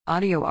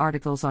Audio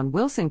articles on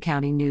Wilson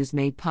County News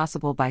made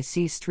possible by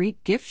C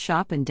Street Gift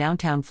Shop in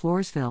downtown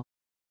Floresville.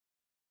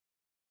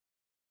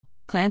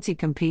 Clancy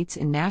competes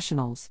in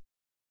nationals.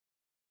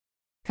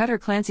 Cutter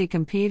Clancy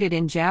competed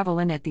in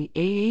javelin at the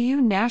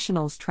AAU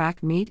Nationals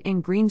track meet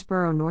in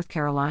Greensboro, North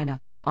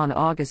Carolina, on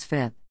August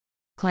 5.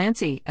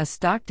 Clancy, a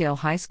Stockdale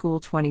High School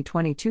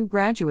 2022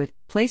 graduate,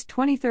 placed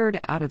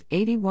 23rd out of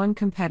 81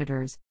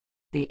 competitors.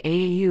 The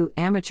AAU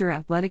Amateur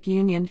Athletic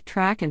Union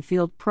track and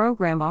field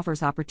program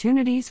offers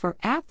opportunities for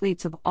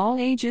athletes of all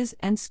ages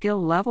and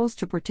skill levels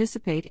to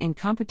participate in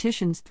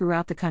competitions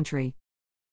throughout the country.